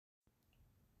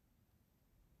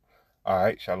All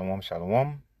right, Shalawam,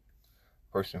 Shalawam.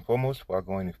 First and foremost, before I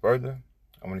go any further,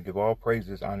 I want to give all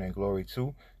praises, honor, and glory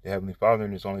to the Heavenly Father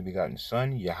and His only begotten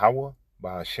Son, Yahawah,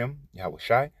 bahasham,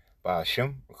 Yahawashi,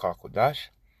 bahasham, Kodash.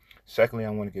 Secondly, I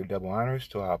want to give double honors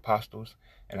to our apostles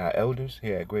and our elders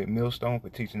here at Great Millstone for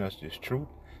teaching us this truth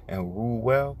and who rule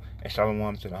well. And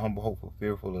Shalom to the humble, hopeful,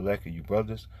 fearful elect of you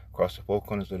brothers across the four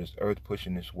corners of this earth,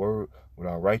 pushing this word with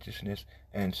our righteousness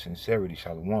and sincerity.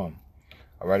 Shalom.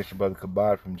 All right, it's your brother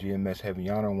Kabad from GMS Heavy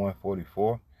Honor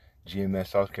 144, GMS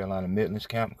South Carolina Midlands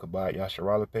Camp, Kabad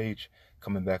Yasharahla page,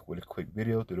 coming back with a quick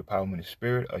video through the power and the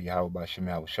spirit of Yahawah by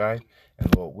Yahawashi.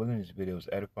 And Lord willing, this video is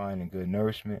edifying and good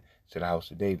nourishment to the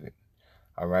house of David.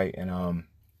 All right, and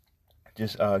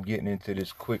just getting into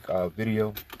this quick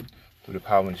video through the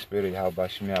power and the spirit of Yahawah by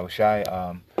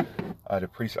Yahawashi. The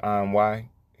priest Anwai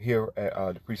here at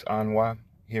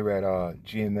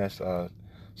GMS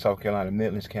South Carolina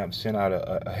Midlands Camp sent out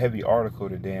a heavy article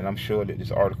today, and I'm sure that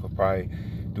this article probably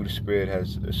through the Spirit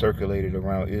has circulated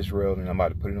around Israel, and I'm about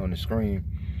to put it on the screen.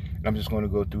 And I'm just going to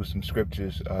go through some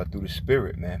scriptures through the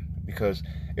Spirit, man, because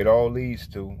it all leads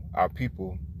to our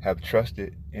people have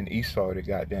trusted in Esau, the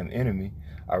goddamn enemy.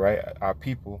 All right, our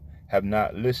people have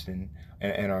not listened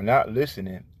and are not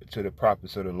listening to the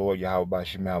prophets of the Lord Yahawah by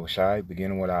Yahawashi,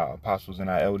 beginning with our apostles and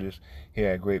our elders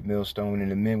here at Great Millstone and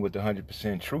the men with the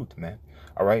 100% truth, man.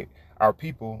 All right, our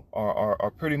people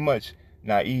are pretty much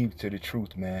naive to the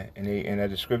truth, man, and as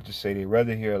the scriptures say, they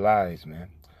rather hear lies, man.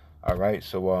 All right,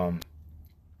 so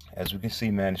as we can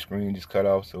see, man, the screen just cut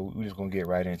off, so we're just gonna get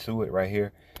right into it right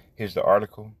here. Here's the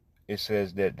article. It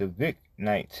says that the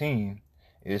VIC-19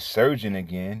 is surging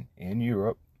again in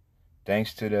Europe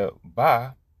thanks to the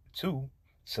BA.2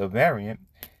 subvariant.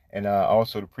 And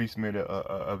also the priest made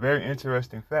a very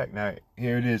interesting fact. Now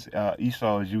here it is.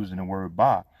 Esau is using the word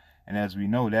ba, and as we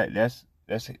know that's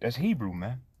Hebrew,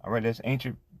 man. All right, that's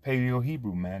ancient Paleo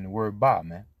Hebrew, man. The word ba,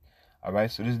 man. All right,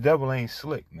 so this devil ain't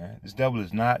slick, man. This devil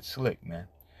is not slick, man.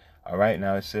 All right,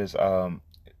 now it says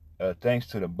thanks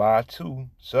to the BA.2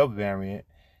 subvariant,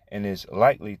 and is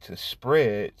likely to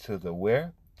spread to the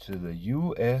where? To the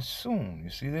U.S. soon. You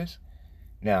see this?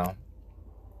 Now,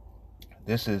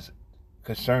 this is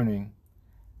concerning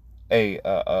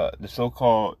the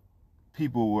so-called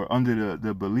people were under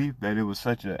the belief that it was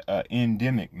such a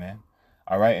endemic, man.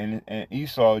 All right, and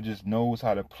Esau just knows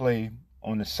how to play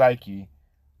on the psyche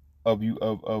of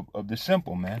the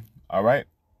simple, man. All right.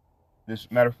 This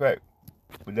matter of fact,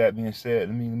 with that being said,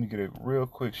 let me get a real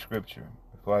quick scripture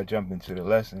before I jump into the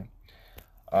lesson.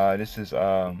 This is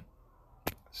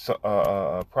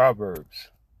Proverbs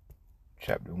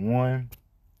chapter 1,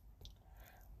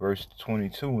 verse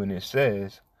 22, and it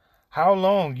says, "How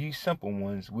long, ye simple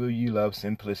ones, will ye love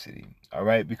simplicity?" All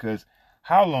right, because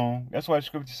how long? That's why the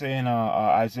scripture say in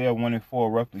Isaiah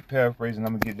 1:4, roughly paraphrasing.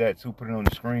 I'm gonna get that too, put it on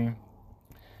the screen.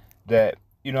 That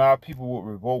our people will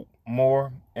revolt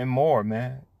more and more,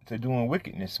 man, to doing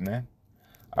wickedness, man.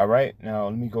 All right, now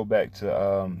let me go back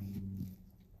to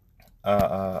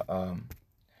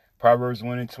Proverbs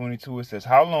 1:22. It says,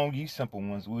 "How long, ye simple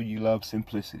ones, will ye love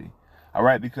simplicity?" All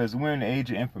right, because we're in the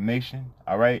age of information.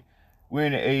 All right, we're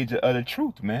in the age of the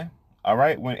truth, man. All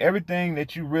right, when everything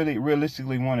that you really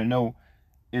realistically want to know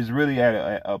is really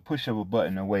at a push of a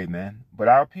button away, man. But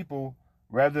our people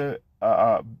rather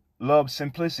love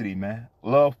simplicity, man.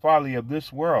 Love folly of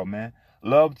this world, man.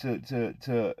 Love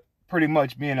to pretty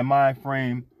much be in a mind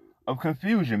frame of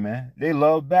confusion, man. They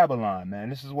love Babylon, man.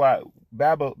 This is why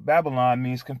Babylon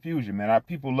means confusion, man. Our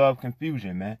people love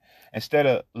confusion, man. Instead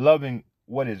of loving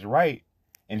what is right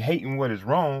and hating what is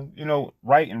wrong,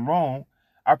 right and wrong,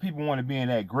 our people want to be in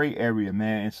that gray area,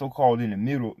 man, and so-called in the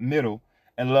middle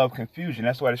and love confusion.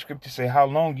 That's why the scriptures say, "How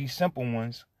long ye simple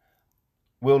ones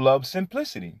will love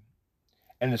simplicity?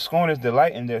 And the scorners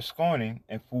delight in their scorning,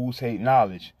 and fools hate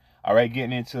knowledge." All right,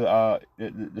 getting into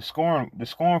the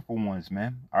scornful ones,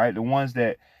 man. All right, the ones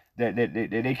that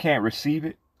they can't receive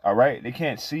it. All right, they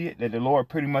can't see it. That the Lord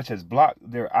pretty much has blocked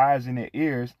their eyes and their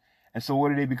ears. And so what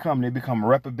do they become? They become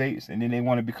reprobates, and then they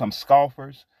want to become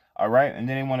scoffers. All right, and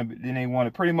then they want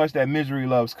to pretty much that misery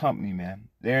loves company, man.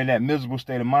 They're in that miserable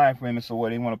state of mind frame, and so what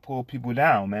they want to pull people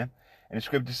down, man. And the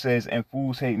scripture says, "And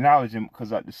fools hate knowledge," because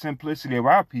the simplicity of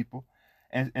our people.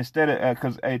 And instead of,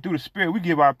 because through the Spirit, we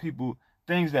give our people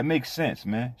things that make sense,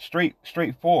 man.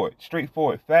 Straightforward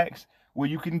facts where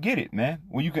you can get it, man.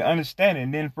 Where you can understand it.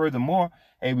 And then furthermore,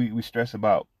 hey, we stress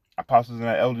about apostles and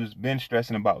our elders been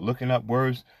stressing about looking up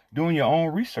words, doing your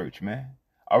own research, man.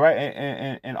 All right,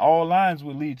 and all lines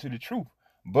will lead to the truth.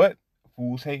 But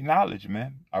fools hate knowledge,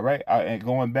 man. All right, and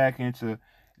going back into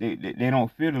they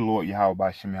don't fear the Lord Yahawah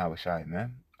by Yahawashi,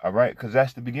 man. All right, because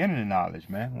that's the beginning of knowledge,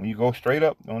 man. When you go straight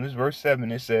up on this verse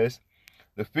 7, it says,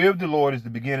 the fear of the Lord is the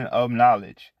beginning of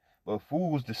knowledge, but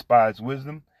fools despise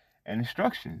wisdom and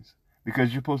instructions.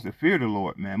 Because you're supposed to fear the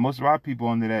Lord, man. Most of our people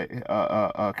under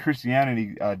that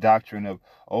Christianity doctrine of,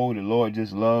 oh, the Lord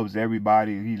just loves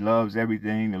everybody. He loves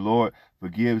everything. The Lord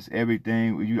forgives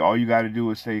everything. All you got to do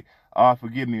is say, oh,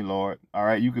 forgive me, Lord. All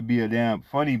right, you could be a damn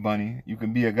funny bunny. You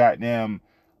can be a goddamn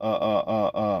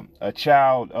a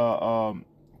child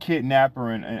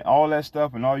kidnapper and all that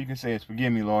stuff, and all you can say is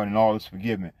forgive me, Lord, and all is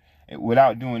forgiven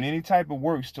without doing any type of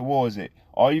works towards it.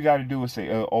 All you got to do is say,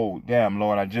 oh, damn,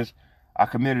 Lord, I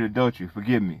committed adultery,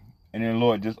 forgive me. And then the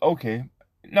Lord just, okay.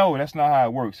 No, that's not how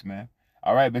it works, man.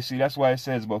 All right, but see, that's why it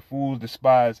says, but fools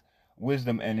despise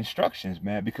wisdom and instructions,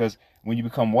 man, because when you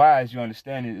become wise, you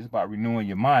understand it's about renewing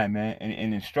your mind, man.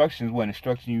 And instructions, what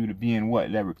instructing you to be in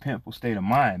what? That repentful state of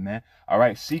mind, man. All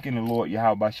right, seeking the Lord,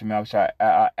 Yahawah,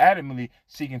 adamantly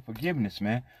seeking forgiveness,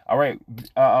 man. All right,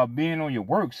 being on your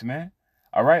works, man.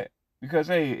 All right, because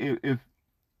hey,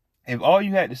 if all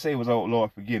you had to say was, oh,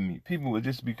 Lord, forgive me, people would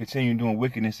just be continuing doing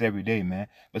wickedness every day, man.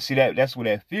 But see, that's where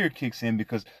that fear kicks in,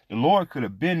 because the Lord could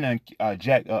have been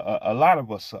jacked a lot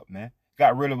of us up, man.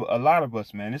 Got rid of a lot of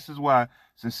us, man. This is why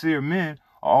sincere men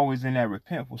are always in that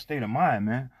repentful state of mind,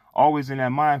 man. Always in that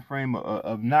mind frame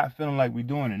of not feeling like we're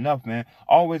doing enough, man.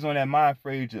 Always on that mind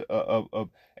frame of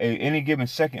any given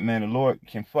second, man, the Lord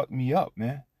can fuck me up,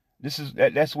 man.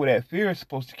 That's where that fear is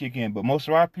supposed to kick in. But most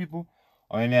of our people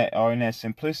are in that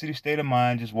simplicity state of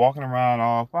mind, just walking around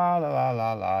all la la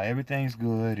la la, everything's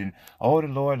good, and oh, the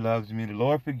Lord loves me, the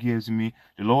Lord forgives me,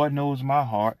 the Lord knows my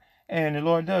heart, and the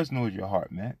Lord does know your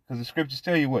heart, man, because the scriptures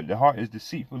tell you what, the heart is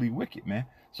deceitfully wicked, man.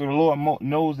 So the Lord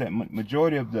knows that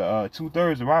majority of the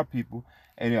 2/3 of our people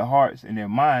and their hearts and their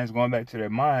minds, going back to their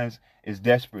minds, is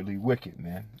desperately wicked,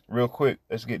 man. Real quick,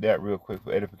 let's get that real quick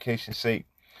for edification's sake.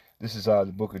 This is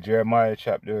the book of Jeremiah,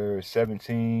 chapter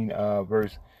 17,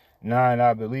 verse 9,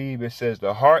 I believe. It says,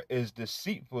 the heart is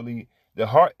deceitful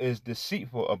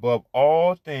above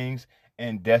all things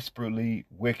and desperately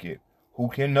wicked. Who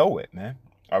can know it, man?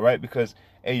 All right, because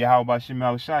hey,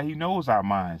 Yahawah, he knows our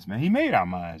minds, man. He made our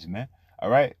minds, man. All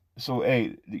right. So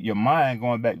hey, your mind,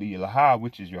 going back to your Yahawah,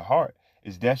 which is your heart,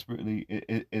 is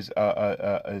is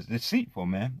deceitful,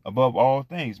 man, above all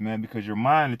things, man, because your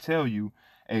mind will tell you,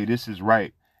 hey, this is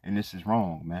right and this is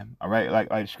wrong, man. All right, like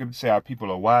the scripture say, our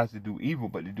people are wise to do evil,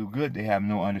 but to do good they have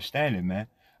no understanding, man.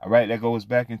 All right, that goes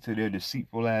back into their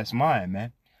deceitful ass mind,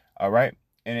 man. All right,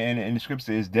 and the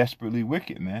scripture is desperately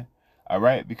wicked, man. All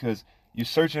right, because you're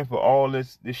searching for all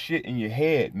this shit in your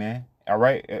head, man. All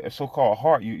right, a so-called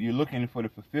heart. You're looking for the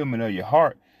fulfillment of your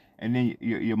heart, and then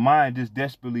your mind just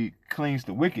desperately clings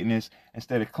to wickedness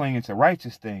instead of clinging to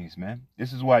righteous things, man.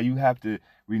 This is why you have to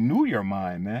renew your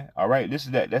mind, man. All right, that's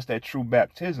that true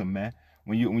baptism, man.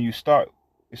 When you start,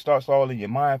 it starts all in your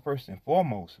mind first and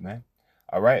foremost, man.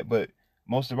 All right, but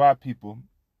most of our people,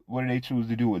 what do they choose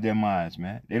to do with their minds,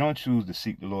 man? They don't choose to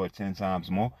seek the Lord 10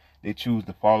 times more. They choose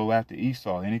to follow after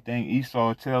Esau. Anything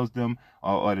Esau tells them,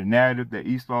 or the narrative that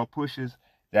Esau pushes,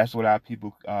 that's what our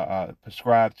people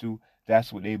prescribe to.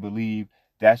 That's what they believe.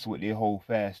 That's what they hold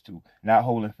fast to. Not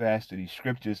holding fast to these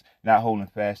scriptures, not holding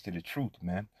fast to the truth,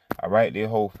 man. All right, they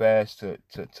hold fast to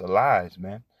lies,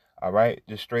 man. All right,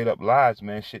 just straight up lies,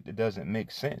 man. Shit that doesn't make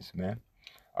sense, man.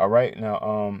 All right,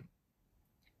 now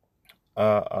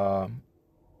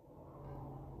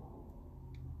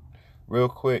real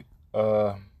quick,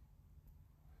 let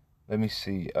me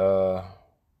see.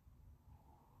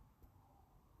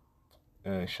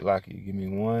 Shalaki, give me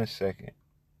 1 second.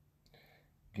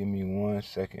 Give me 1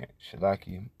 second,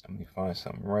 Shalaki. Let me find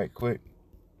something right quick.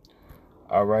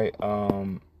 All right,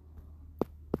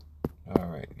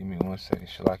 give me 1 second,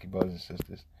 Shalaki, brothers and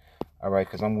sisters. All right,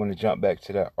 because I'm going to jump back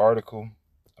to that article.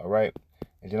 All right,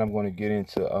 and then I'm going to get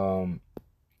into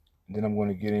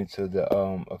the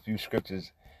a few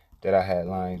scriptures that I had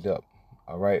lined up.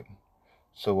 All right,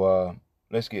 so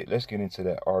let's get into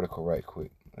that article right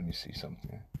quick. Let me see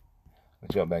something.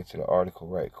 Let's jump back to the article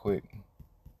right quick.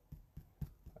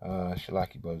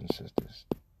 Shalaki, brothers and sisters.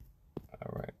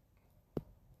 All right.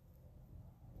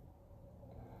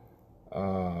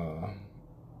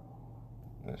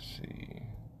 Let's see.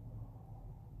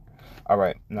 All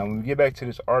right. Now, when we get back to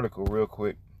this article real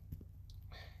quick,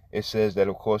 it says that,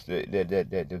 of course, that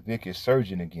the Vic is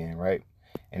surging again, right?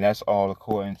 And that's all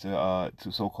according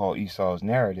to so-called Esau's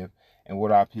narrative. And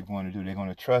what our people want to do, they're going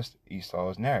to trust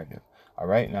Esau's narrative. All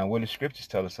right. Now, what the scriptures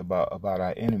tell us about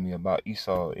our enemy, about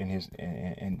Esau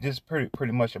and just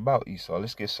pretty much about Esau.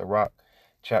 Let's get Sirach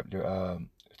chapter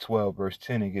 12, verse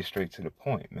 10, and get straight to the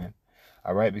point, man.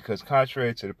 All right, because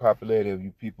contrary to the popularity of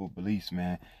you people beliefs,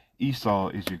 man, Esau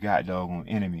is your god doggone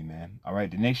enemy, man. All right,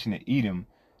 the nation of Edom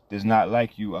does not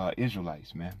like you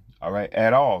Israelites, man. All right,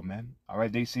 at all, man. All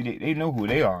right, they know who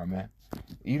they are, man.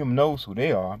 Edom knows who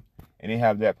they are, and they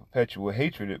have that perpetual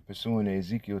hatred pursuing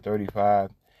Ezekiel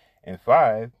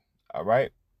 35:5. All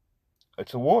right,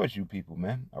 towards you people,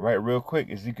 man. All right, real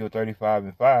quick, Ezekiel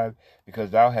 35:5,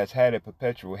 because thou hast had a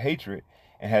perpetual hatred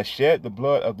and hast shed the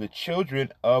blood of the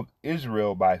children of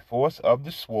Israel by force of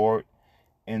the sword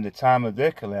in the time of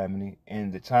their calamity,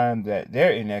 in the time that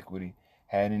their iniquity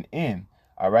had an end.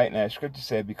 All right, now the scripture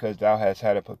said, because thou hast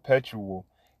had a perpetual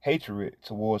hatred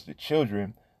towards the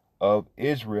children of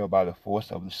Israel by the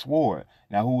force of the sword.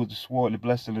 Now, who was the sword, the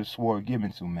blessing of the sword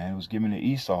given to, man? It was given to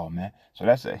Esau, man. So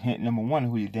that's a hint number one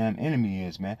of who your damn enemy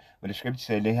is, man. But the scripture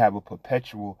said they have a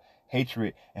perpetual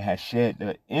hatred and has shed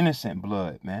the innocent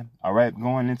blood, man. All right,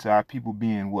 going into our people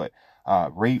being what?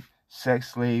 Rape,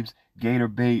 sex slaves, gator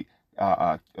bait,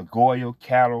 Goyle,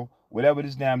 cattle, whatever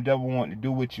this damn devil wanted to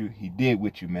do with you, he did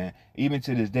with you, man. Even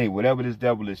to this day, whatever this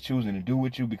devil is choosing to do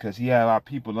with you, because he had our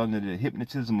people under the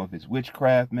hypnotism of his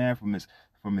witchcraft, man, from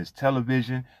his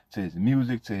television to his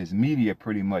music to his media,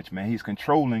 pretty much, man. He's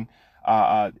controlling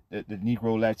the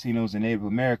Negro, Latinos, and Native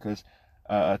Americans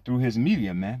through his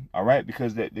media, man. All right,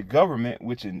 because the government,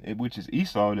 which is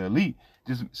Esau, the elite,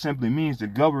 just simply means to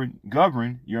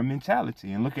govern your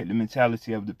mentality. And look at the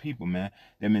mentality of the people, man.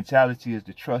 Their mentality is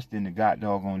to trust in the god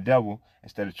doggone devil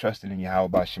instead of trusting in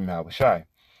Yahawah, bahasham, Yahawashi.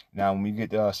 Now, when we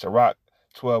get to Sirach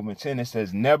 12:10, it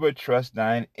says, "Never trust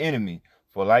thine enemy,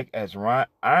 for like as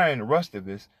iron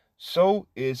rusteth, so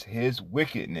is his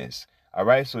wickedness." All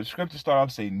right, so the scripture start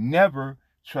off saying, never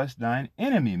trust thine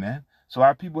enemy, man. So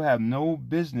our people have no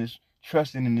business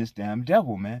trusting in this damn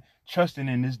devil, man. Trusting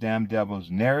in this damn devil's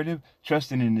narrative,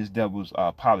 trusting in this devil's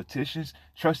politicians,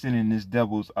 trusting in this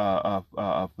devil's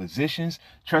physicians,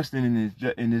 trusting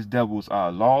in this devil's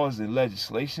laws and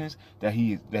legislations that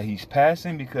he's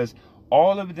passing, because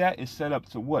all of that is set up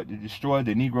to what? To destroy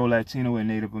the Negro, Latino, and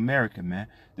Native American, man.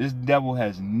 This devil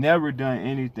has never done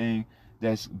anything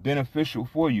that's beneficial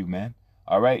for you, man.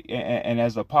 All right, and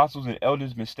as apostles and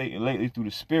elders been stating lately through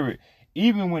the Spirit,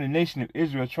 even when the nation of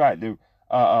Israel tried to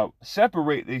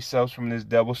separate themselves from this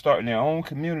devil, starting their own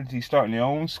community, starting their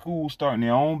own schools, starting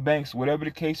their own banks, whatever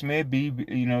the case may be,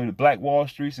 you know, the Black Wall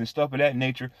Streets and stuff of that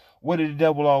nature, what did the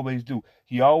devil always do?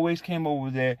 He always came over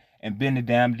there and been the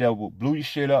damn devil, blew your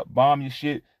shit up, bombed your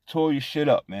shit, tore your shit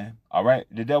up, man. All right,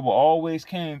 the devil always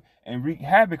came and wreaked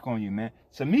havoc on you, man.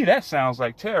 To me, that sounds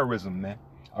like terrorism, man.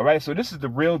 All right, so this is the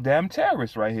real damn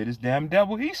terrorist right here, this damn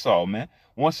devil Esau, man.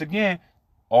 Once again,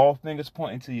 all fingers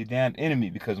pointing to your damn enemy,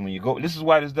 because when you go, this is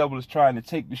why this devil is trying to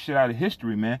take the shit out of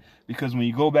history, man, because when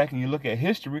you go back and you look at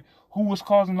history, who was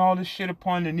causing all this shit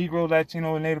upon the Negro,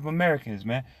 Latino, and Native Americans,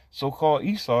 man? So-called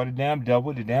Esau, the damn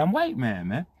devil, the damn white man,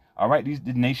 man. All right,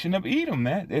 the nation of Edom,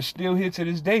 man. They're still here to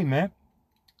this day, man.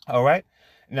 All right,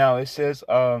 now it says,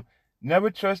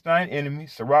 never trust thine enemy,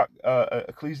 Sirach,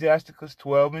 Ecclesiasticus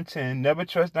 12:10. Never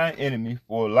trust thine enemy,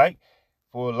 for like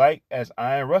as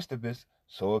iron rusteth,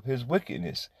 so of his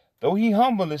wickedness. Though he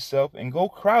humble himself and go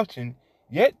crouching,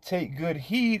 yet take good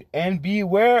heed and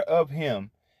beware of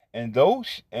him. And thou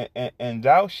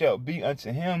shalt be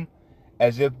unto him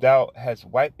as if thou hast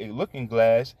wiped a looking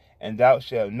glass, and thou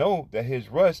shalt know that his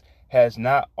rust has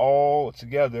not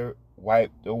altogether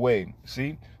wiped away.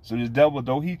 See? So this devil,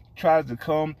 though he tries to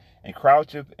come and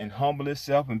crouch up and humble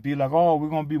himself and be like, oh, we're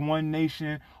gonna be one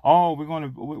nation, oh, we're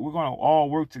gonna all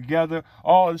work together,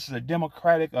 oh, this is a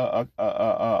democratic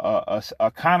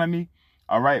economy.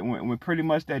 All right, when pretty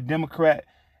much that Democrat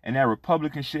and that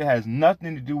Republican shit has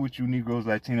nothing to do with you Negroes,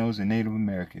 Latinos, and Native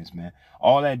Americans, man.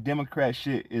 All that Democrat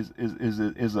shit is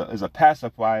a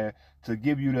pacifier to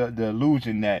give you the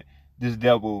illusion that this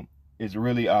devil is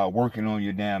really working on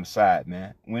your damn side,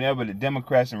 man. Whenever the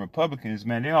Democrats and Republicans,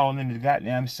 man, they're all in the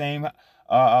goddamn same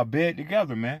bed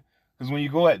together, man. Because when you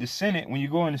go in the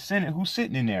Senate, who's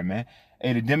sitting in there, man?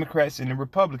 Hey, the Democrats and the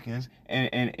Republicans,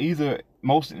 and either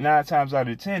 9 times out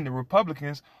of 10, the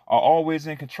Republicans are always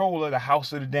in control of the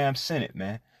House of the damn Senate,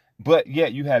 man. But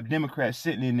yet you have Democrats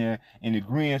sitting in there in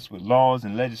agreement with laws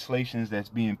and legislations that's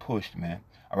being pushed, man.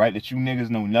 All right, that you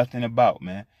niggas know nothing about,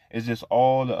 man. It's just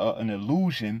all an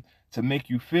illusion to make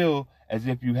you feel as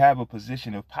if you have a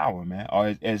position of power, man,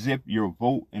 or as if your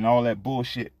vote and all that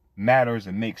bullshit matters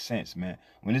and makes sense, man.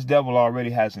 When this devil already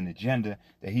has an agenda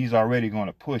that he's already going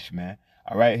to push, man.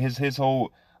 All right, his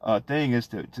whole thing is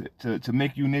to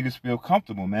make you niggas feel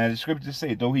comfortable, man. The scriptures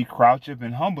say, though he croucheth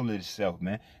and humbleth himself,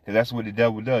 man, because that's what the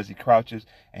devil does. He crouches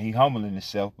and he humbling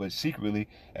himself, but secretly,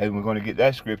 and we're going to get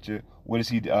that scripture, what is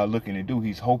he looking to do?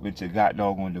 He's hoping to God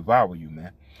doggone devour you,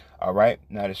 man. All right.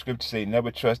 Now the scripture say,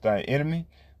 never trust thy enemy,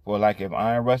 for like if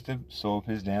iron rusteth, so of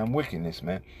his damn wickedness,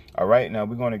 man. All right. Now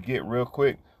we're going to get real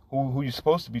quick who you're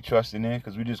supposed to be trusting in,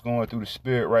 because we're just going through the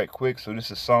spirit right quick. So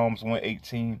this is Psalms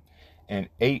 118 and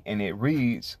 8, and it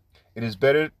reads, it is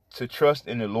better to trust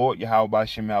in the Lord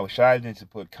Yahawashi than to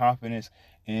put confidence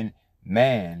in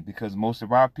man, because most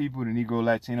of our people, the Negro,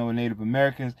 Latino, and Native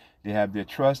Americans, they have their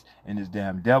trust in this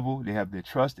damn devil. They have their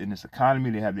trust in this economy.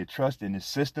 They have their trust in this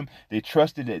system. They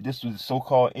trusted that this was a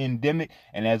so-called endemic,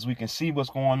 and as we can see what's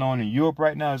going on in Europe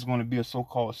right now, it's going to be a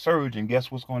so-called surge, and guess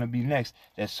what's going to be next?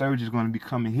 That surge is going to be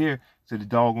coming here to the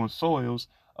doggone soils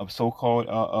of so-called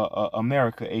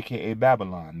America, aka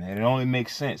Babylon, man. It only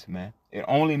makes sense, man. It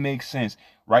only makes sense,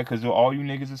 right? Because all you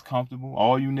niggas is comfortable.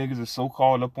 All you niggas are so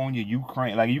called up on your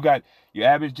Ukraine. Like, you got your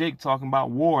average Jake talking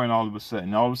about war, and all of a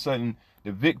sudden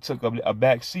the Vic took a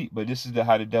back seat. But this is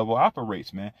how the devil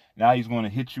operates, man. Now he's going to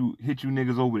hit you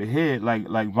niggas over the head like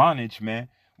Vonage, man,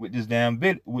 with this damn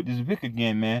with this Vic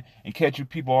again, man, and catch you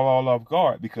people all off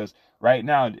guard, because right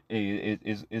now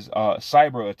is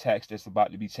cyber attacks that's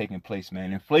about to be taking place,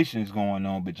 man. Inflation is going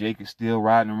on, but Jake is still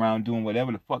riding around doing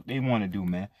whatever the fuck they want to do,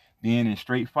 man. Being in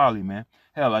straight folly, man.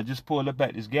 Hell, I just pulled up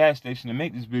at this gas station to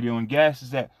make this video, and gas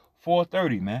is at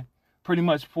 $4.30, man. Pretty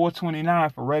much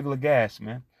 $4.29 for regular gas,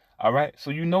 man. All right,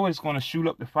 so you know it's gonna shoot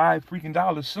up to $5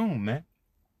 freaking soon, man.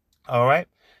 All right.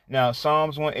 Now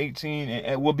Psalms 118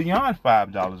 and well beyond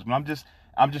 $5, but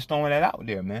I'm just throwing that out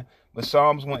there, man. But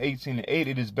Psalms 118 and 8,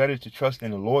 it is better to trust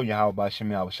in the Lord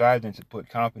Yahawashi than to put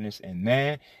confidence in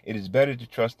man. It is better to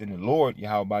trust in the Lord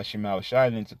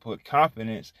Yahawashi than to put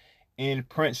confidence in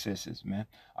princesses, man.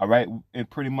 All right, and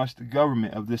pretty much the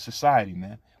government of this society,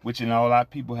 man, which in all our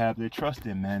people have their trust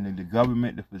in, man. And the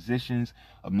government, the physicians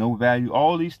of no value,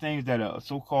 all these things that are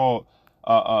so-called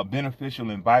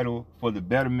beneficial and vital for the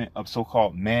betterment of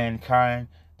so-called mankind.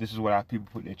 This is what our people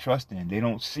put their trust in. They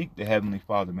don't seek the Heavenly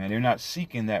Father, man. They're not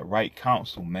seeking that right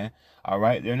counsel, man. All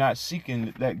right, they're not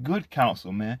seeking that good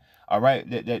counsel, man. All right,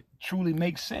 that truly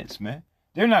makes sense, man.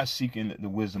 They're not seeking the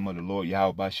wisdom of the Lord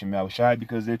Yahawashi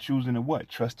because they're choosing to what?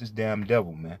 Trust this damn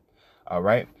devil, man. All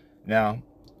right. Now,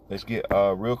 let's get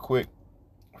real quick.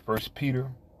 1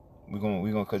 Peter. We're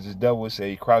gonna because this devil would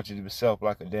say he crouches himself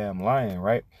like a damn lion,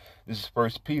 right? This is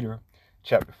 1 Peter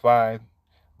chapter 5,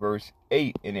 verse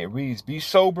 8, and it reads, be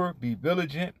sober, be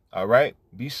vigilant. All right,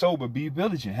 be sober, be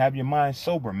vigilant. Have your mind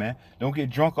sober, man. Don't get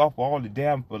drunk off of all the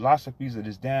damn philosophies of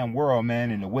this damn world,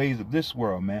 man, and the ways of this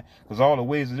world, man. Because all the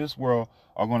ways of this world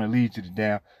are going to lead you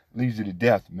to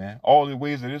death, man. All the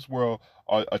ways of this world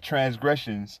are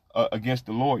transgressions against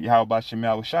the Lord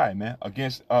Yahawashi, man.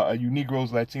 Against you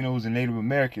Negroes, Latinos, and Native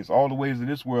Americans. All the ways of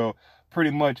this world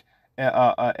pretty much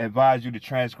advise you to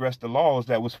transgress the laws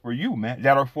that was for you, man.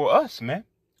 That are for us, man.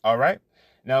 All right.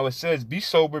 Now it says, be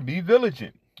sober, be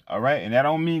vigilant. All right. And that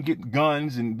don't mean get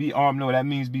guns and be armed. No, that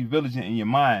means be vigilant in your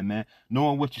mind, man.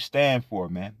 Knowing what you stand for,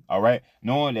 man. All right.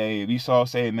 Knowing that, hey, if Esau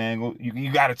say, man,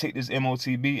 you got to take this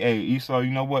MOTB. Hey, Esau,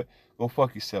 you know what? Go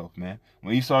fuck yourself, man.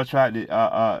 When Esau tried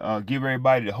to give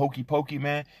everybody the hokey pokey,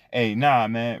 man. Hey, nah,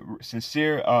 man.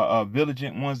 Sincere,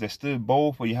 vigilant ones that stood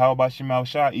bold for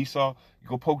Yahawashi, Esau, you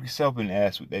go poke yourself in the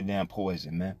ass with that damn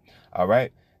poison, man. All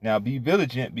right. Now, be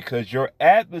vigilant because your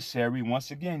adversary,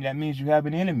 once again, that means you have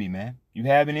an enemy, man. You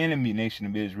have an enemy, nation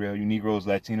of Israel, you Negroes,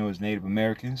 Latinos, Native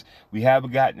Americans. We have a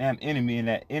goddamn enemy, and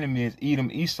that enemy is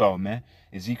Edom, Esau, man.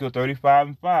 Ezekiel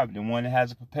 35:5, the one that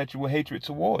has a perpetual hatred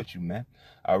towards you, man.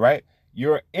 All right?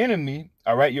 Your enemy,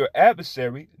 all right, your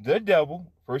adversary, the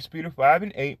devil, 1 Peter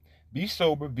 5:8, be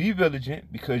sober, be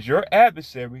vigilant, because your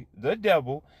adversary, the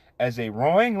devil, as a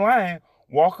roaring lion,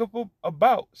 walketh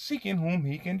about, seeking whom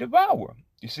he can devour.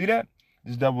 You see that?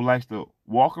 This devil likes to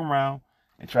walk around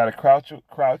and try to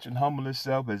crouch and humble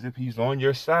himself as if he's on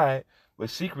your side. But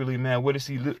secretly, man, what is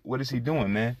he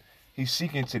doing, man? He's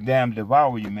seeking to damn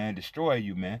devour you, man, destroy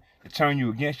you, man, to turn you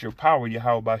against your power,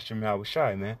 Yahawashi,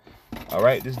 man. All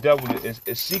right? This devil is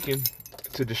seeking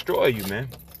to destroy you, man.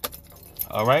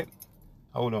 All right?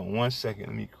 Hold on one second.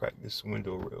 Let me crack this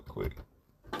window real quick.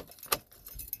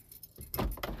 All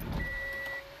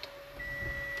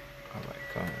right,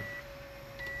 come on.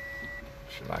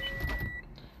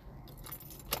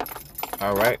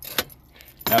 All right.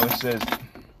 Now it says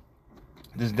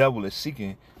this devil is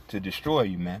seeking to destroy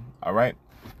you, man. All right.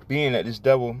 Being that this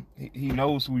devil, he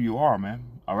knows who you are, man.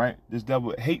 All right. This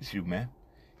devil hates you, man.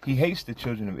 He hates the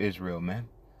children of Israel, man.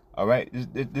 All right,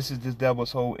 this is this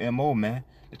devil's whole MO, man,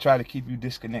 to try to keep you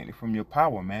disconnected from your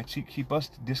power, man. Keep us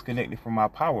disconnected from our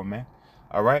power, man.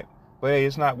 All right, but hey,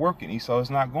 it's not working, Esau. It's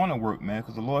not going to work, man,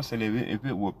 because the Lord said if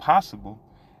it were possible,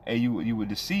 hey, you would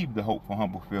deceive the hopeful,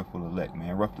 humble, fearful elect,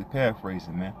 man. Roughly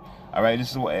paraphrasing, man. All right,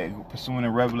 this is what pursuing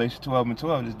in Revelation 12 and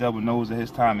 12. This devil knows that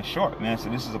his time is short, man. So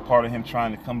this is a part of him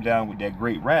trying to come down with that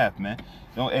great wrath, man.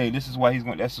 Don't, hey, this is why he's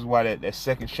going. This is why that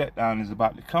second shutdown is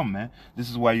about to come, man. This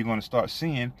is why you're going to start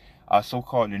seeing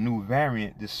so-called the new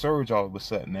variant, this surge all of a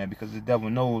sudden, man, because the devil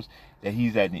knows that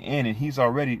he's at the end, and he's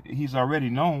already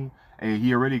known, and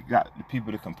he already got the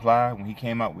people to comply when he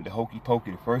came out with the hokey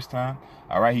pokey the first time.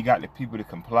 All right, he got the people to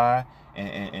comply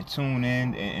and tune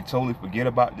in and totally forget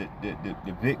about the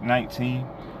VIC-19.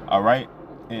 All right,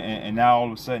 and now all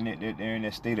of a sudden they're in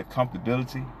that state of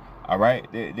comfortability. All right,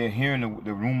 they're hearing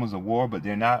the rumors of war, but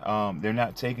they're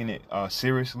not taking it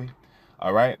seriously.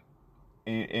 All right.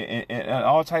 And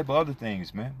all type of other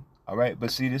things, man. All right,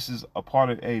 but see, this is a part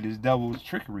of this devil's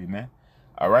trickery, man.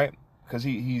 All right, because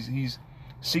he's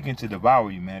seeking to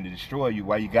devour you, man, to destroy you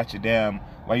while you're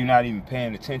not even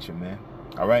paying attention, man.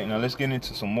 All right, now let's get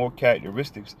into some more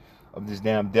characteristics of this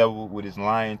damn devil with his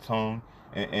lying tongue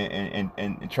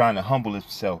and trying to humble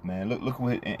himself, man. Look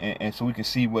what and so we can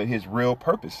see what his real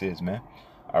purpose is, man.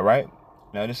 All right,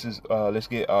 now this is let's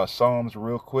get Psalms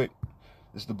real quick.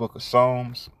 This is the book of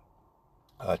Psalms.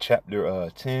 Chapter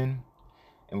 10,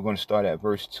 and we're going to start at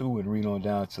verse 2 and read on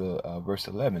down to verse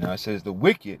 11. Now it says, the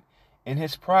wicked in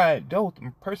his pride doth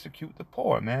persecute the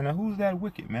poor, man. Now who's that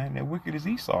wicked, man? That wicked is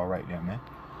Esau right there, man.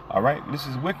 All right, this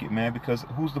is wicked, man, because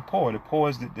who's the poor? The poor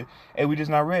is hey, we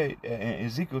just not read in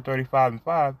Ezekiel 35 and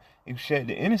 5, he shed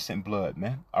the innocent blood,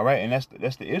 man. All right, and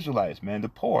that's the Israelites, man, the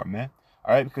poor, man.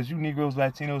 All right, because you Negroes,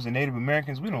 Latinos, and Native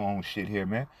Americans, we don't own shit here,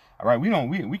 man. All right, we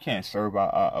can't serve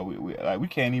we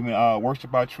can't even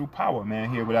worship our true power, man,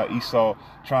 here without Esau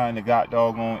trying to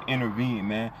doggone intervene,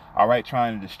 man. All right,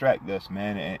 trying to distract us,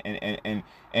 man,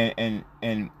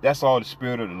 and that's all the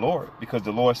spirit of the Lord, because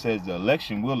the Lord says the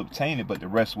election will obtain it, but the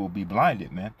rest will be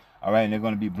blinded, man. All right, and they're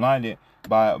going to be blinded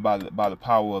by the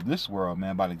power of this world,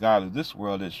 man, by the God of this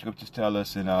world, that scriptures tell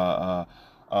us in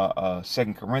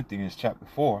 2 Corinthians chapter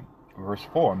 4. Verse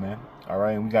 4, man. All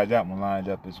right, and we got that one lined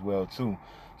up as well too.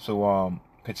 So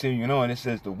continuing on, it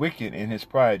says, the wicked in his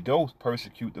pride doth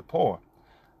persecute the poor.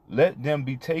 Let them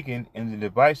be taken in the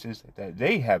devices that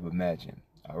they have imagined.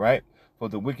 All right, for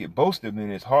the wicked boasteth in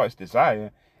his heart's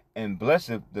desire, and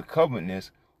blesseth the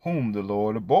covetousness whom the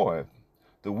Lord abhorreth.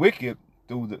 The wicked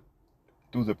through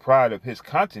the pride of his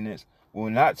countenance will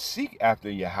not seek after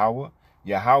Yahawah.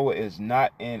 Yahawah is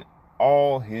not in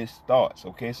all his thoughts.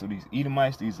 Okay, so these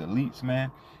Edomites, these elites, man,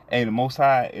 hey, the Most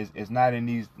High is not in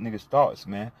these niggas' thoughts,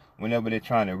 man, whenever they're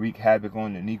trying to wreak havoc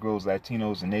on the Negroes,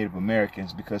 Latinos, and Native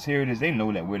Americans, because here it is, they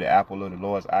know that we're the apple of the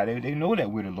Lord's eye. They know that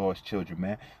we're the Lord's children,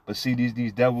 man. But see,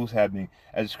 these devils have been,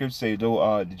 as the scriptures say,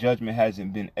 though the judgment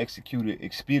hasn't been executed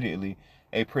expediently,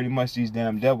 hey, pretty much these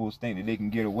damn devils think that they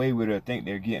can get away with it, or think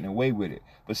they're getting away with it.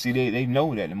 But see, they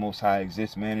know that the Most High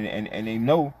exists, man, and they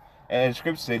know, as the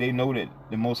scriptures say, they know that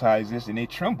the Most High exists, and they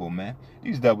tremble, man.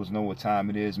 These devils know what time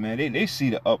it is, man. They see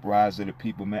the uprise of the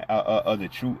people, man, of the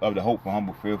truth, of the hopeful,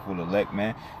 humble, fearful elect,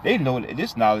 man. They know that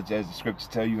this knowledge, as the scriptures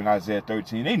tell you in Isaiah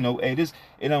 13, they know, hey,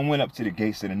 it done went up to the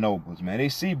gates of the nobles, man. They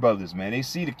see brothers, man. They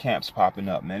see the camps popping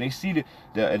up, man. They see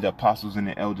the apostles and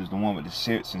the elders, the one with the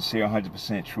sincere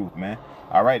 100% truth, man.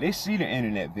 All right, they see the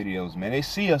internet videos, man. They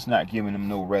see us not giving them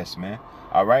no rest, man.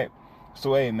 All right,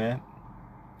 so hey, man.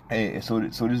 Hey, so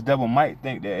this devil might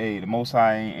think that, hey, the Most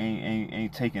High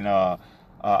ain't taking a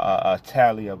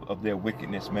tally of their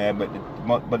wickedness, man.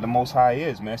 But the Most High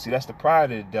is, man. See, that's the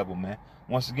pride of the devil, man.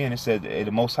 Once again, it says hey,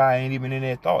 the Most High ain't even in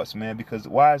their thoughts, man. Because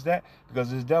why is that? Because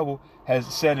this devil has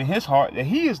said in his heart that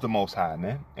he is the Most High,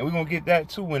 man. And we're gonna get that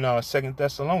too in 2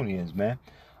 Thessalonians, man.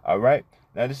 All right.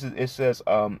 Now it says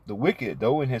the wicked,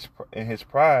 though in his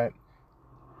pride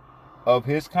of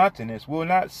his countenance, will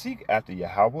not seek after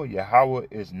Yahawah. Yahawah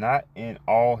is not in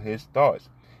all his thoughts.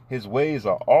 His ways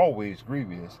are always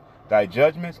grievous. Thy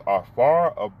judgments are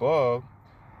far above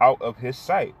out of his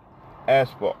sight. As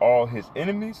for all his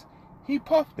enemies, he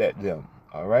puffed at them.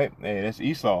 All right, hey, that's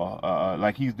Esau.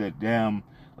 Like he's the damn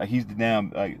like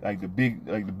the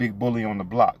big bully on the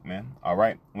block, man. All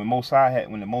right, when the Most High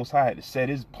had to set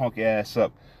his punk ass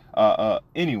up.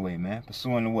 Anyway, man,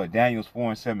 pursuing to what Daniel's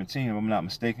 4:17, if I'm not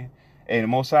mistaken. Hey, the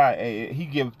Most High, hey, he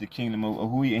gave the kingdom of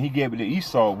who he gave it to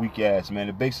Esau, weak ass, man,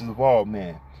 the basis of all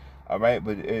man. All right,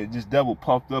 but this devil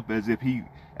puffed up as if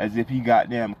he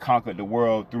goddamn conquered the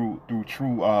world through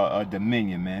true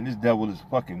dominion, man. This devil is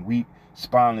fucking weak,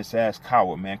 spineless ass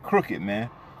coward, man, crooked, man,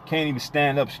 can't even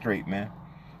stand up straight, man.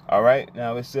 All right.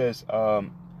 Now it says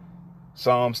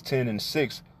Psalms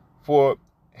 10:6, for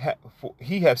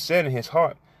he hath said in his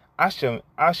heart, I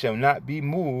shall not be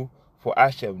moved, for I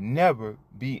shall never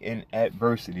be in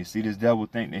adversity. See, this devil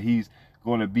think that he's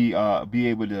going to be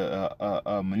able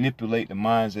to manipulate the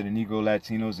minds of the Negro,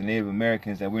 Latinos, and Native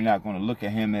Americans, that we're not going to look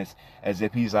at him as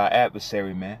if he's our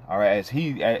adversary, man. All right, as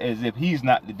if he's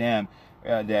not the damn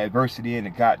the adversity in the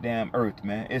goddamn earth,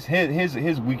 man. It's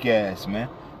his weak ass, man.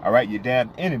 All right, your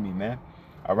damn enemy, man.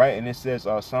 All right, and it says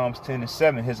Psalms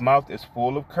 10:7, his mouth is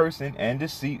full of cursing and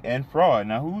deceit and fraud.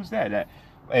 Now, who's that?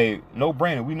 Hey, no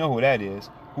brainer. We know who that is.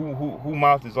 Who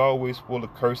mouth is always full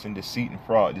of cursing, deceit, and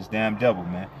fraud? This damn devil,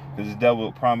 man. Because this devil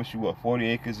will promise you 40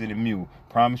 acres and a mule.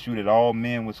 Promise you that all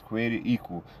men was created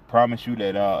equal. Promise you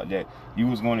that that you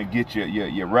was going to get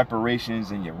your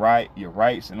reparations and your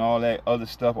rights and all that other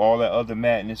stuff, all that other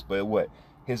madness. But what?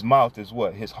 His mouth is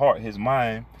what? His heart, his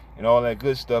mind, and all that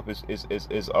good stuff is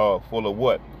full of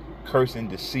what? Cursing,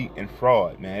 deceit, and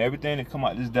fraud, man. Everything that come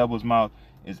out this devil's mouth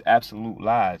is absolute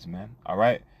lies, man. All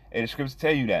right. Hey, the scriptures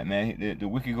tell you that, man. The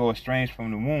wicked go estranged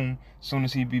from the womb. As soon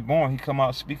as he be born, he come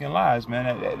out speaking lies,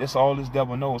 man. That's all this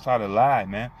devil knows, how to lie,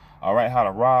 man. All right, how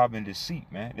to rob and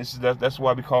deceit, man. That's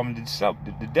why we call him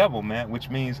the devil, man, which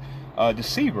means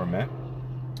deceiver, man.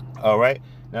 All right.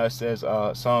 Now it says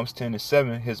Psalms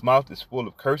 10:7, his mouth is full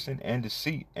of cursing and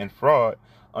deceit and fraud.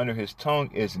 Under his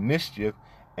tongue is mischief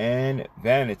and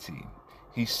vanity.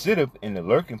 He sitteth in the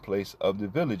lurking place of the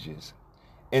villages.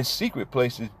 In secret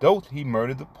places doth he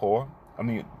murder the poor.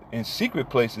 In secret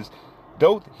places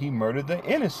doth he murder the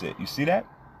innocent. You see that?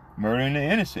 Murdering the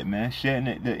innocent, man.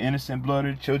 Shedding the innocent blood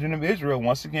of the children of Israel.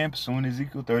 Once again, pursuing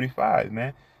Ezekiel 35,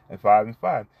 man. And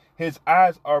 5:5. His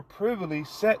eyes are privily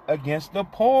set against the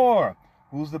poor.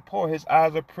 Who's the poor? His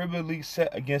eyes are privily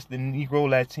set against the Negro,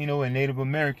 Latino, and Native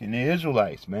American, the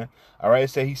Israelites, man. All right, it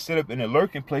said he sit up in the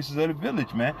lurking places of the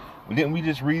village, man. Well, didn't we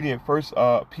just read in First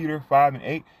Peter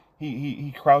 5:8?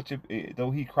 He croucheth,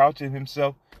 though he croucheth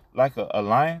himself like a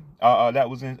lion. That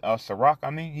was in Sirach.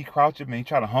 He croucheth and he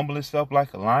try to humble himself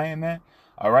like a lion, man.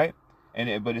 All right,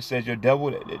 but it says your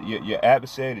devil, your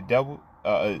adversary, the devil,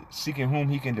 seeking whom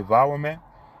he can devour, man.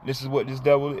 This is what this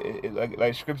devil,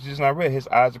 like scripture just not read. His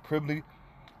eyes are privily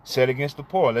set against the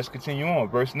poor. Let's continue on.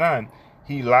 Verse 9.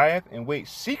 He lieth and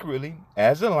waits secretly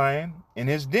as a lion in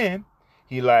his den.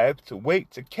 He lieth to wait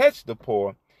to catch the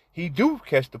poor. He do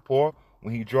catch the poor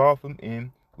when he draweth him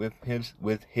in with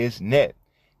his net.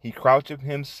 He croucheth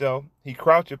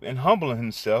and humbleth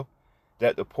himself,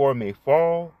 that the poor may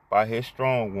fall by his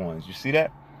strong ones. You see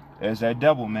that? There's that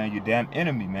devil, man, your damn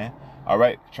enemy, man. All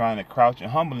right, trying to crouch and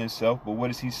humble himself, but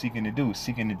what is he seeking to do?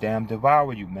 Seeking to damn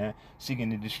devour you, man. Seeking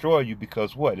to destroy you,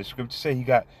 because what? The scripture say he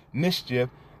got mischief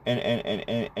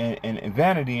and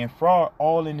vanity and fraud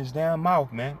all in his damn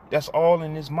mouth, man. That's all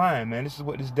in his mind, man. This is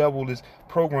what this devil is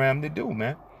programmed to do,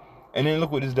 man. And then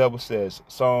look what this devil says.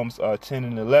 Psalms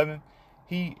 10:11.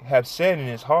 He hath said in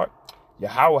his heart,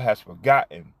 Yahawah has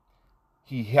forgotten.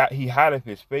 He hideth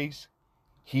his face.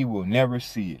 He will never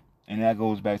see it. And that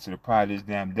goes back to the pride of this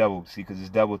damn devil. See, because this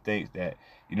devil thinks that,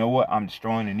 you know what, I'm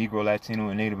destroying the Negro, Latino,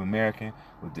 and Native American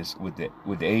with the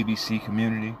ABC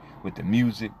community, with the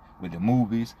music, with the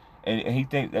movies. And he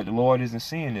thinks that the Lord isn't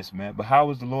seeing this, man. But how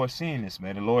is the Lord seeing this,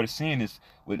 man? The Lord is seeing this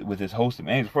with his host of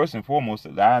angels. First and foremost,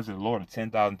 the eyes of the Lord are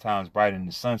 10,000 times brighter than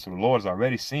the sun. So the Lord is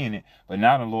already seeing it. But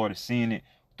now the Lord is seeing it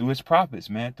through his prophets,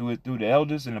 man, through the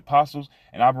elders and apostles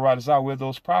and Yahawah, we're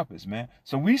those prophets, man.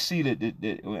 So we see that,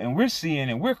 and we're seeing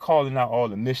and we're calling out all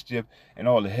the mischief and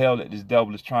all the hell that this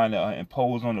devil is trying to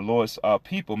impose on the Lord's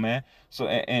people, man. So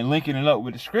and linking it up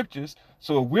with the scriptures.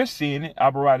 So if we're seeing it,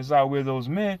 Yahawah, we're those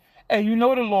men. Hey, you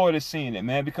know the Lord is seeing it,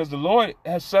 man, because the Lord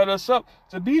has set us up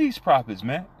to be these prophets,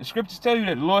 man. The scriptures tell you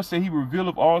that the Lord said he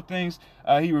revealeth all things.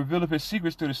 He revealeth his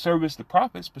secrets to the service of the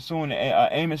prophets, pursuing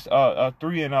Amos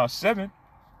 3:7.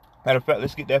 Matter of fact,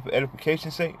 let's get that for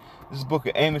edification's sake. This is the book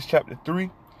of Amos chapter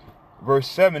 3, verse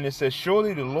 7. It says,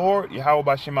 surely the Lord,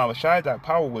 Yahawashi, thy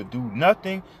power will do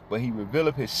nothing, but he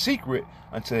revealeth his secret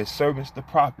unto his servants, the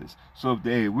prophets. So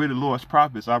if we're the Lord's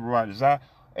prophets,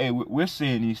 hey, we're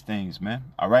seeing these things, man.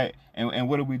 All right. And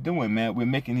what are we doing, man? We're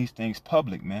making these things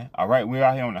public, man. All right. We're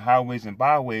out here on the highways and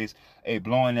byways, hey,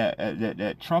 blowing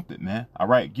that trumpet, man. All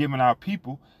right. Giving our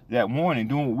people that warning,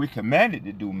 doing what we're commanded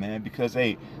to do, man. Because,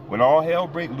 hey, when all hell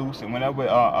break loose and whenever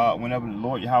the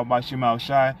Lord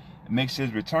Yahawashi makes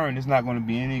his return, there's not going to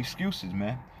be any excuses,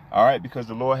 man. All right, because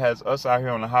the Lord has us out here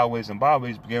on the highways and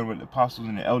byways, beginning with the apostles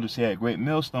and the elders here at Great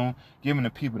Millstone, giving the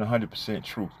people the 100%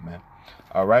 truth, man.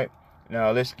 All right.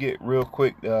 Now let's get real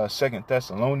quick 2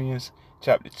 Thessalonians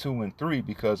chapter 2 and 3,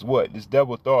 because what this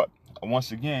devil thought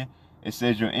once again It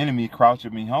says your enemy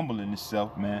crouching me humble in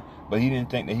himself, man. But he didn't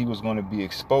think that he was going to be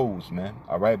exposed, man.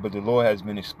 All right. But the Lord has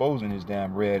been exposing his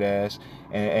damn red ass.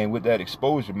 And with that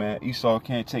exposure, man, Esau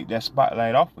can't take that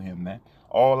spotlight off of him, man.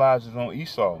 All eyes is on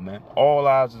Esau, man. All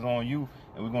eyes is on you.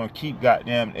 And we're going to keep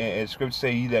goddamn, as scripture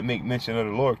say, he that make mention of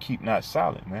the Lord, keep not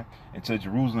silent, man. Until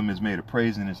Jerusalem is made a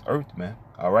praise in his earth, man.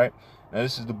 All right. Now,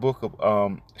 this is the book of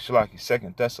Shalaki,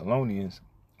 2 Thessalonians,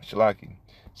 Shalaki,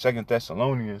 2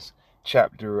 Thessalonians,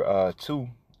 chapter 2,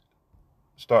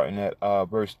 starting at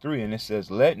verse 3, and it says,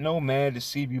 let no man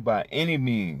deceive you by any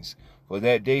means, for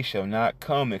that day shall not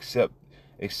come except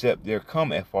there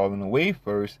come a falling away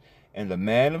first, and the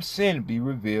man of sin be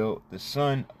revealed, the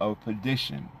son of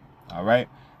perdition. All right,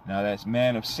 now that's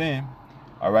man of sin.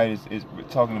 All right, is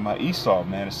talking about Esau,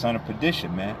 man, the son of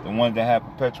perdition, man, the one that had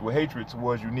perpetual hatred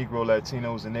towards you Negro,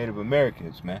 Latinos, and Native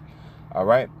Americans, man. All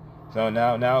right, so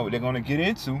now they're going to get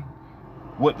into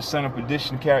what the son of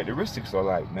perdition characteristics are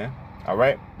like, man. All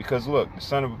right, because look, the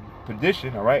son of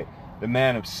perdition, all right, the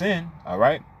man of sin, all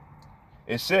right,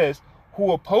 it says,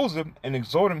 who oppose him and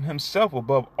exhort him himself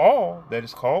above all that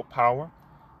is called power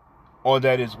or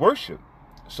that is worship,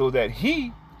 so that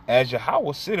he, as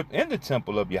Yahawah, sitteth in the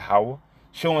temple of Yahawah,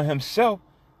 showing himself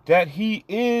that he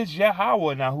is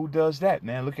Yahawah. Now, who does that,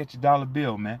 man? Look at your dollar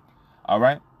bill, man. All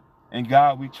right, in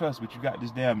God we trust, but you got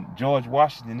this damn George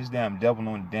Washington, this damn devil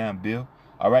on the damn bill.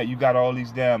 All right, you got all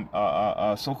these damn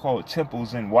so-called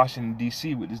temples in Washington,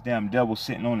 D.C. with this damn devil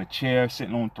sitting on a chair,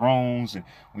 sitting on thrones. And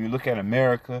when you look at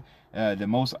America, the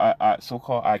most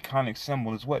so-called iconic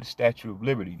symbol is what? The Statue of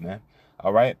Liberty, man.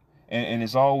 All right, and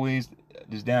it's always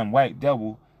this damn white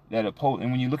devil that oppose.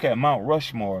 And when you look at Mount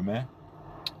Rushmore, man,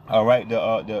 all right,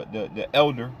 the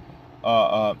elder,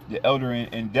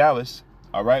 in Dallas,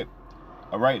 all right,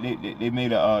 they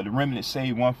made the remnant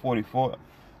say 144,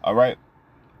 all right.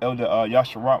 Elder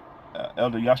Yasharahla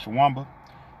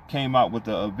came out with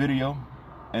a video,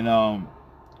 and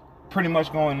pretty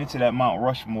much going into that Mount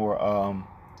Rushmore,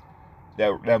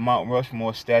 that Mount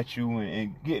Rushmore statue,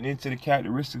 and getting into the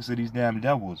characteristics of these damn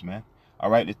devils, man.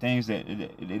 All right, the things that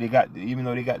they got, even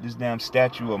though they got this damn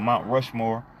statue of Mount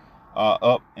Rushmore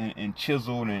up and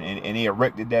chiseled, and they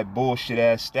erected that bullshit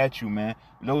ass statue, man.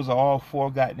 Those are all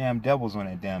 4 goddamn devils on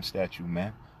that damn statue,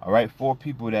 man. All right, 4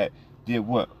 people that did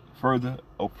what? Further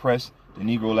oppress the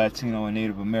Negro, Latino, and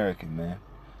Native American, man.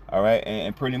 All right,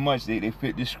 and pretty much they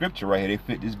fit this scripture right here. They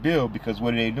fit this bill, because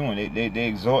what are they doing? They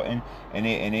exhorting, and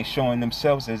they showing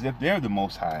themselves as if they're the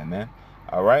Most High, man.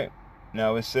 All right,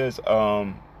 now it says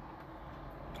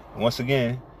once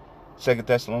again, 2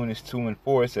 Thessalonians 2 and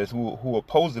 4, it says, who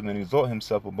oppose him and exhort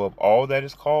himself above all that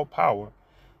is called power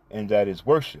and that is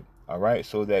worship. All right,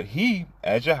 so that he,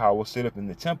 as Yahawah, sit up in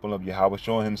the temple of Yahawah,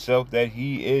 showing himself that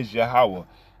he is Yahawah.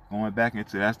 Going back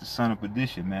into, that's the son of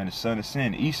perdition, man, the son of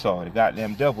sin, Esau, the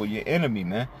goddamn devil, your enemy,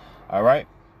 man. All right,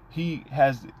 he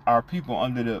has our people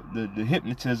under the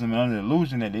hypnotism and under the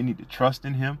illusion that they need to trust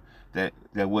in him, that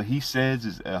what he says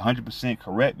is 100%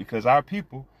 correct, because our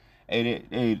people, they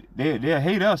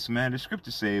hate us, man. The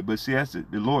scriptures say, but see, that's the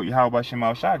Lord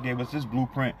Yahawah gave us this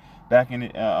blueprint back in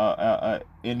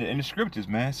the scriptures,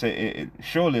 man. Say,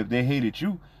 surely if they hated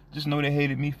you, just know they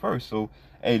hated me first. So,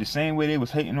 hey, the same way they was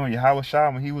hating on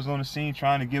Yahawashi when he was on the scene,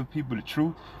 trying to give people the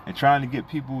truth and trying to get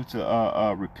people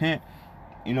to repent,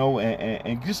 you know,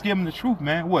 and just give them the truth,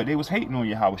 man. What? They was hating on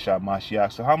Yahawashi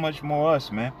Mashiach. So how much more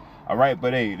us, man? All right,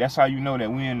 but hey, that's how you know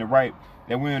that we're in the right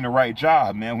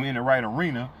job, man. We're in the right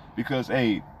arena, because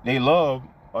hey, they love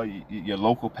your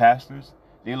local pastors.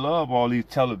 They love all these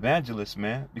televangelists,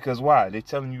 man. Because why? They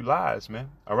telling you lies, man.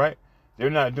 All right. They're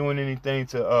not doing anything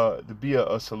to be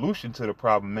a solution to the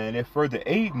problem, man. They're further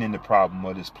aiding in the problem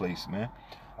of this place, man.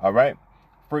 All right,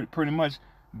 pretty much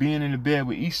being in the bed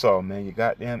with Esau, man, your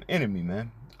goddamn enemy,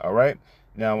 man. All right,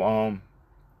 now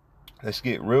let's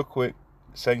get real quick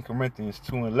 2 Corinthians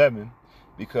 2 and 11,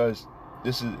 because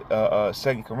this is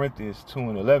 2 Corinthians 2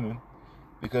 and 11,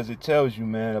 because it tells you,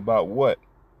 man, about what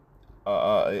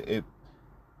it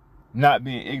not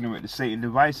being ignorant to Satan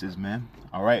devices, man.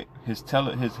 All right, his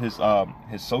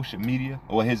social media,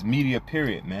 or his media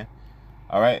period, man.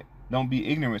 All right, don't be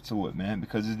ignorant to it, man,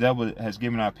 because the devil has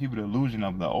given our people the illusion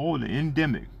of the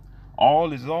endemic.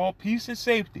 All is all peace and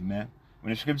safety, man.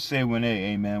 When the scriptures say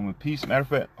when peace, matter of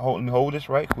fact, let me hold this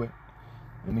right quick.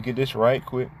 Let me get this right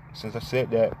quick. Since I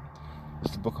said that,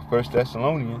 it's the book of 1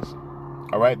 Thessalonians.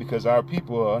 All right, because our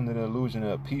people are under the illusion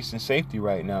of peace and safety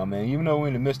right now, man. Even though we're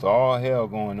in the midst of all hell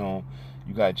going on,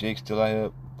 you got Jake still out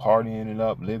here partying it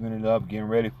up, living it up, getting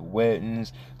ready for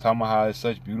weddings, talking about how it's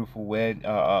such beautiful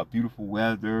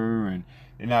weather, and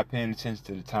they're not paying attention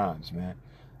to the times, man.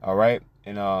 All right.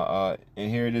 And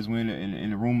here it is when in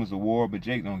the rumors of war, but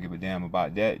Jake don't give a damn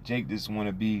about that. Jake just want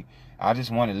to be, I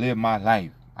just want to live my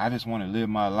life. I just want to live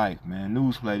my life, man.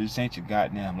 Newsflash, this ain't your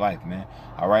goddamn life, man.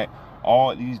 All right.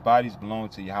 All these bodies belong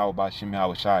to Yahawah, bahasham,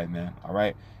 Yahawashi, man. All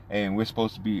right. And we're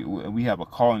supposed to be, we have a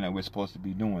calling that we're supposed to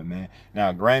be doing, man.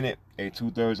 Now, granted,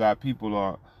 2/3 of our people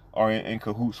are in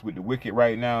cahoots with the wicked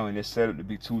right now, and it's set up to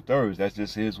be 2/3. That's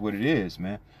just is what it is,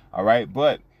 man. All right.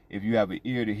 But if you have an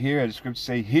ear to hear, the scriptures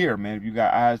say hear, man. If you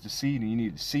got eyes to see, then you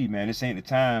need to see, man. This ain't the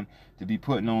time to be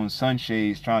putting on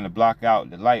sunshades trying to block out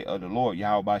the light of the Lord,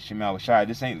 Yahawah, bahasham, Yahawashi.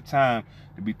 This ain't the time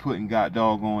to be putting God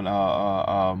doggone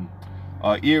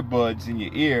earbuds in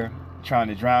your ear trying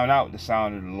to drown out the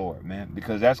sound of the Lord, man,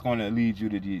 because that's going to lead you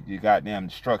to the goddamn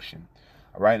destruction.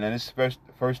 All right, now this is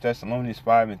First Thessalonians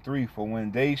 5:3. For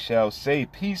when they shall say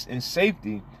peace and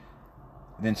safety,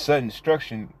 then sudden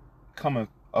destruction cometh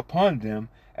upon them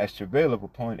as travaileth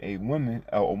upon a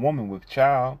woman with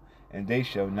child, and they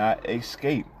shall not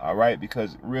escape. All right,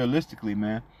 because realistically,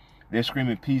 man, they're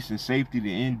screaming peace and safety,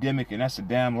 the endemic, and that's a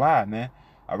damn lie, man.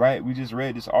 All right, we just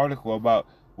read this article about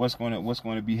what's going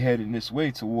to be headed this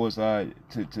way towards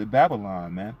to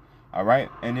Babylon, man. All right,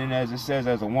 and then as it says,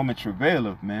 as a woman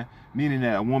travaileth, man, meaning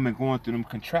that a woman going through them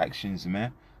contractions,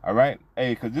 man. All right,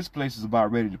 hey, because this place is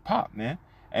about ready to pop, man.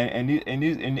 And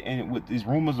with these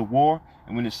rumors of war,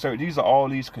 and when it's these are all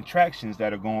these contractions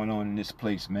that are going on in this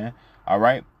place, man. All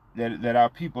right, that our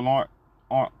people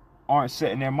aren't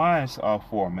setting their minds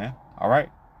for, man. All right,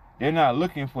 they're not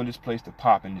looking for this place to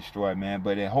pop and destroy, man.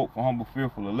 But they hope for humble,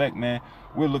 fearful elect, man.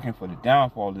 We're looking for the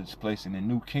downfall of this place and the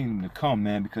new kingdom to come,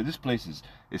 man. Because this place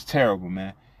is terrible,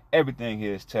 man. Everything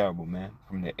here is terrible, man.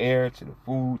 From the air to the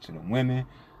food to the women,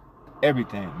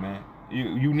 everything, man.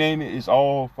 You name it, it's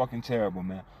all fucking terrible,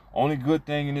 man. Only good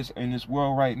thing in this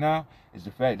world right now is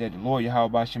the fact that the Lord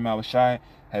Yahawah, bahasham, Yahawashi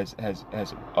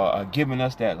has given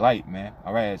us that light, man.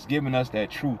 All right, has given us that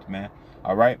truth, man.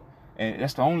 All right, and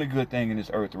that's the only good thing in this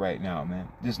earth right now, man.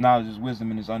 This knowledge, this wisdom,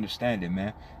 and this understanding,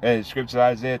 man. As Scripture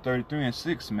Isaiah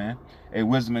 33:6, man. A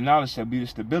wisdom and knowledge shall be the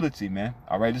stability, man.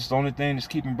 All right, this is the only thing that's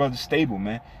keeping brothers stable,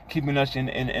 man. Keeping us in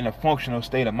a functional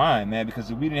state of mind, man.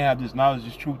 Because if we didn't have this knowledge,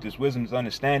 this truth, this wisdom, this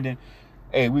understanding,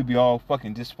 hey, we'd be all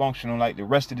fucking dysfunctional like the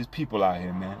rest of these people out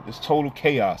here, man. It's total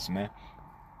chaos, man.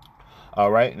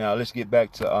 All right, now let's get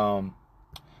back to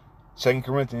 2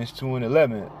 Corinthians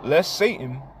 2:11. Lest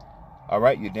Satan, all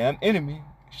right, your damn enemy,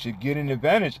 should get an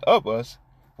advantage of us,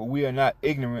 for we are not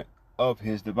ignorant of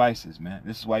his devices, man.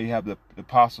 This is why you have the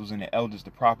apostles and the elders, the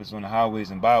prophets on the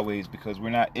highways and byways, because we're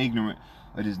not ignorant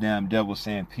of this damn devil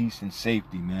saying peace and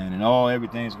safety, man, and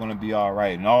everything's gonna be all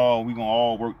right, and we gonna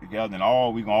all work together,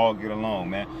 and we gonna all get along,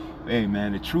 man. Hey,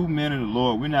 man, the true men of the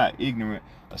Lord, we're not ignorant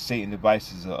of Satan's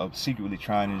devices of secretly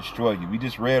trying to destroy you. We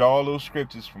just read all those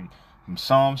scriptures from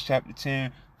Psalms chapter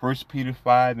 10, 1 Peter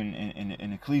 5,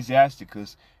 and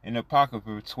Ecclesiasticus, and the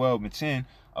Apocrypha 12:10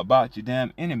 about your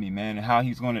damn enemy, man, and how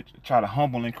he's going to try to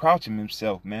humble and crouch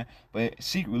himself, man. But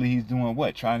secretly he's doing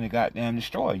what? Trying to goddamn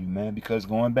destroy you, man, because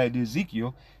going back to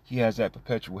Ezekiel, he has that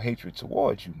perpetual hatred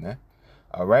towards you, man.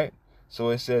 All right? So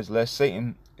it says, lest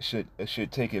Satan should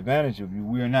take advantage of you.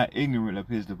 We are not ignorant of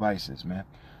his devices, man.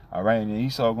 All right? And then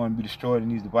Esau going to be destroyed in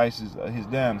these devices of his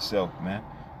damn self, man.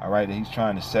 All right? That he's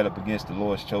trying to set up against the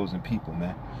Lord's chosen people,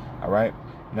 man. All right?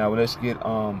 Now let's get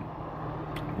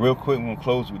real quick. We're going to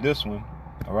close with this one.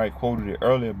 All right, quoted it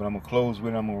earlier, but I'm going to close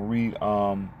with it. I'm going to read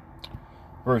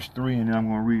verse 3, and then I'm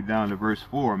going to read down to verse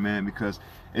 4, man, because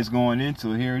it's going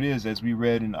into, here it is, as we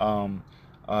read in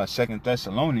 2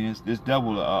 Thessalonians, this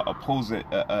devil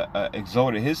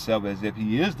exalted himself as if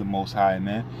he is the Most High,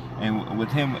 man. And with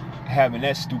him having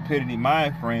that stupidity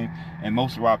mind frame and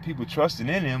most of our people trusting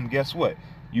in him, guess what?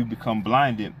 You become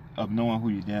blinded of knowing who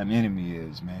your damn enemy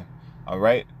is, man. All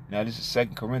right? Now, this is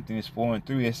 2 Corinthians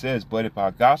 4:3. It says, but if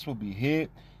our gospel be hid,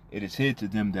 it is hid to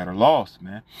them that are lost,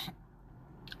 man.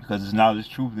 Because it's knowledge,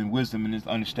 truth, and wisdom, and this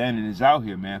understanding is out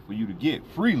here, man, for you to get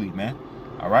freely, man.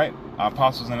 All right? Our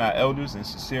apostles and our elders and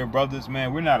sincere brothers,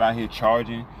 man, we're not out here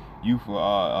charging you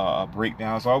for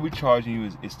breakdowns. All we're charging you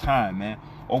is time, man.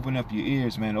 Open up your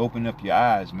ears, man. Open up your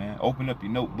eyes, man. Open up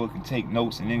your notebook and take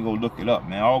notes and then go look it up,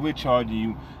 man. All we're charging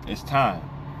you is time,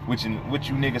 which you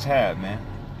niggas have, man.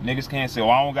 Niggas can't say,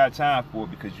 I don't got time for it,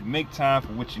 because you make time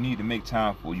for what you need to make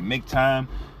time for. You make time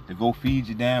to go feed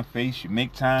your damn face. You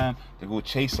make time to go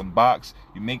chase some box.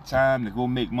 You make time to go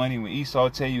make money. When Esau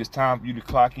tell you it's time for you to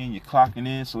clock in, you're clocking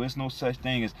in. So it's no such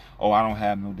thing as, I don't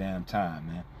have no damn time,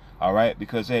 man. All right?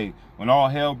 Because, hey, when all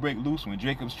hell break loose, when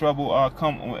Jacob's trouble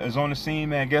is on the scene,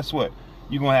 man, guess what?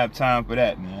 You're going to have time for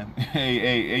that, man.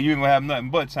 hey, you're going to have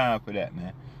nothing but time for that,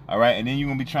 man. All right, and then you're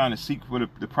going to be trying to seek for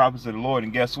the prophets of the Lord,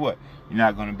 and guess what? You're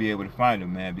not going to be able to find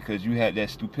them, man, because you had that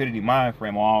stupidity mind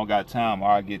frame, oh, I don't got time, or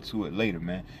I'll get to it later,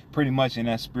 man. Pretty much in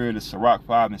that spirit of Sirach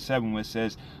 5 and 7, where it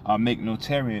says, make no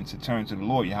tarrying to turn to the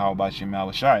Lord, Yahawah,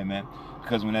 Yahawashi, man.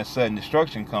 Because when that sudden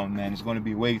destruction comes, man, it's going to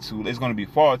be it's going to be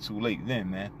far too late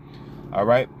then, man. All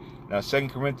right. Now, 2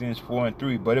 Corinthians 4 and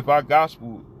 3, but if our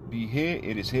gospel be hid,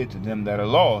 it is hid to them that are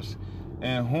lost,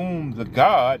 and whom the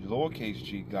God, lowercase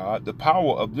g God, the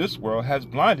power of this world has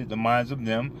blinded the minds of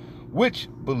them which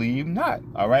believe not.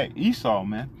 All right, Esau,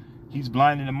 man, he's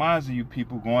blinding the minds of you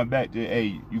people, going back to,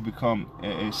 hey, you become,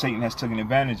 Satan has taken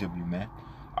advantage of you, man.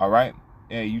 All right,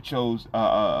 hey, you chose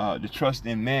to trust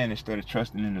in man instead of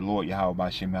trusting in the Lord, Yahawah,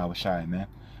 Yahawashi, man.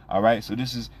 All right, so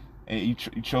this is, you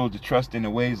chose to trust in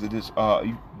the ways of this,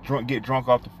 get drunk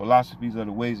off the philosophies of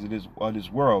the ways of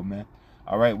this world, man.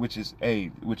 All right, which is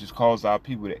caused our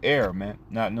people to err, man,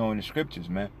 not knowing the scriptures,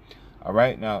 man. All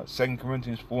right, now 2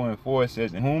 Corinthians 4 and 4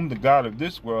 says, in whom the God of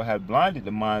this world hath blinded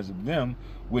the minds of them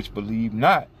which believe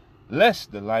not,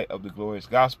 lest the light of the glorious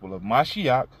gospel of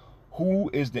Mashiach,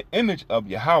 who is the image of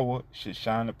Yahawah, should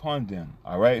shine upon them.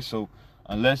 All right, so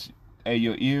unless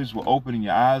your ears were open and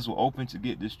your eyes were open to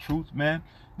get this truth, man,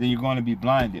 then you're going to be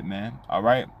blinded, man. All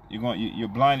right, you're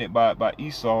blinded by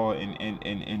Esau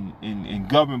and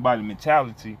governed by the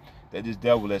mentality that this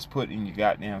devil has put in your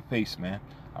goddamn face, man.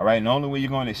 All right, and the only way you're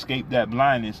going to escape that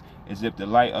blindness is if the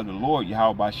light of the Lord,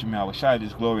 Yahawah, Yahawashi,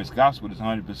 this glorious gospel, this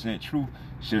 100% truth,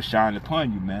 shall shine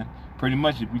upon you, man. Pretty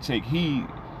much, if you take heed,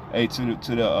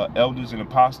 to the elders and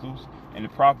apostles and the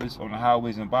prophets on the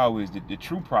highways and byways, the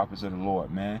true prophets of the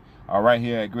Lord, man, are right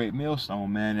here at Great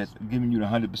Millstone, man, that's giving you the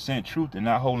 100% truth and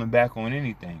not holding back on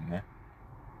anything, man.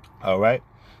 All right,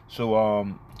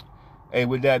 so hey,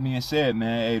 with that being said,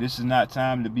 man, hey, this is not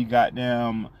time to be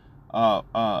goddamn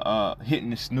hitting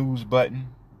the snooze button,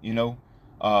 you know,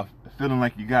 feeling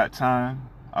like you got time.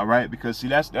 All right, because see,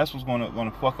 that's what's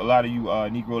gonna fuck a lot of you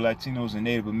Negro, Latinos, and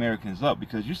Native Americans up,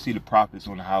 because you see the prophets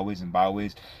on the highways and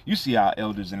byways, you see our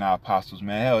elders and our apostles,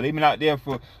 man. Hell, they've been out there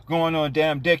for going on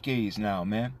damn decades now,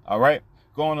 man. All right,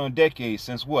 going on decades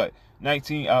since what? They've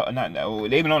been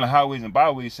on the highways and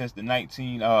byways since the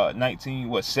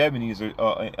 70s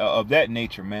or of that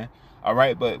nature, man. All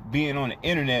right, but being on the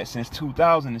internet since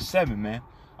 2007, man.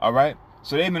 All right.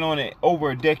 So they've been on it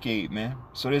over a decade, man.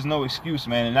 So there's no excuse,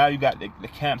 man. And now you got the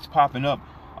camps popping up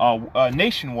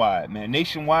nationwide, man.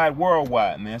 Nationwide,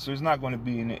 worldwide, man. So there's not going to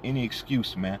be any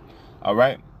excuse, man. All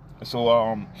right.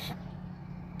 So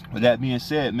with that being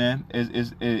said, man,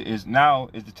 now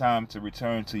is the time to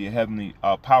return to your heavenly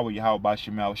power, Yahawah,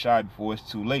 Yahawashi, before it's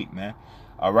too late, man.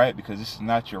 All right, because this is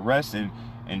not your rest,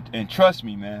 and trust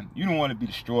me, man, you don't want to be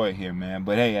destroyed here, man.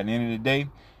 But hey, at the end of the day,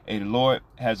 hey, the Lord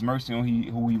has mercy on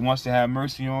who he wants to have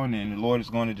mercy on, and the Lord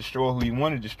is going to destroy who he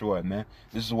wants to destroy, man.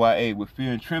 This is why, hey, with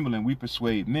fear and trembling, we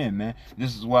persuade men, man.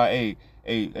 This is why,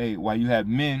 hey, why you have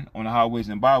men on the highways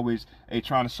and byways, hey,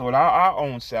 trying to sort out our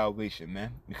own salvation,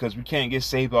 man. Because we can't get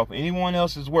saved off anyone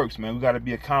else's works, man. We got to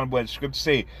be accountable, as the scripture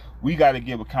say. We got to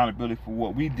give accountability for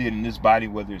what we did in this body,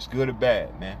 whether it's good or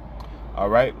bad, man. All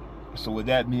right. So with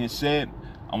that being said,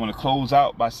 I want to close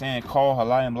out by saying, call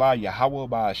Halayim La Yahawah,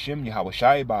 bahasham,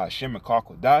 Yahawashi, bahasham, and call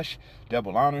Kodash.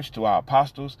 Double honors to our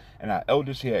apostles and our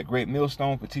elders here at Great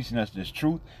Millstone for teaching us this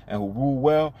truth and who rule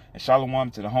well. And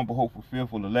Shalawam to the humble, hopeful,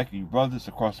 fearful, elect you brothers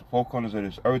across the four corners of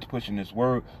this earth, pushing this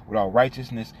word with all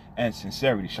righteousness and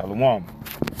sincerity. Shalawam.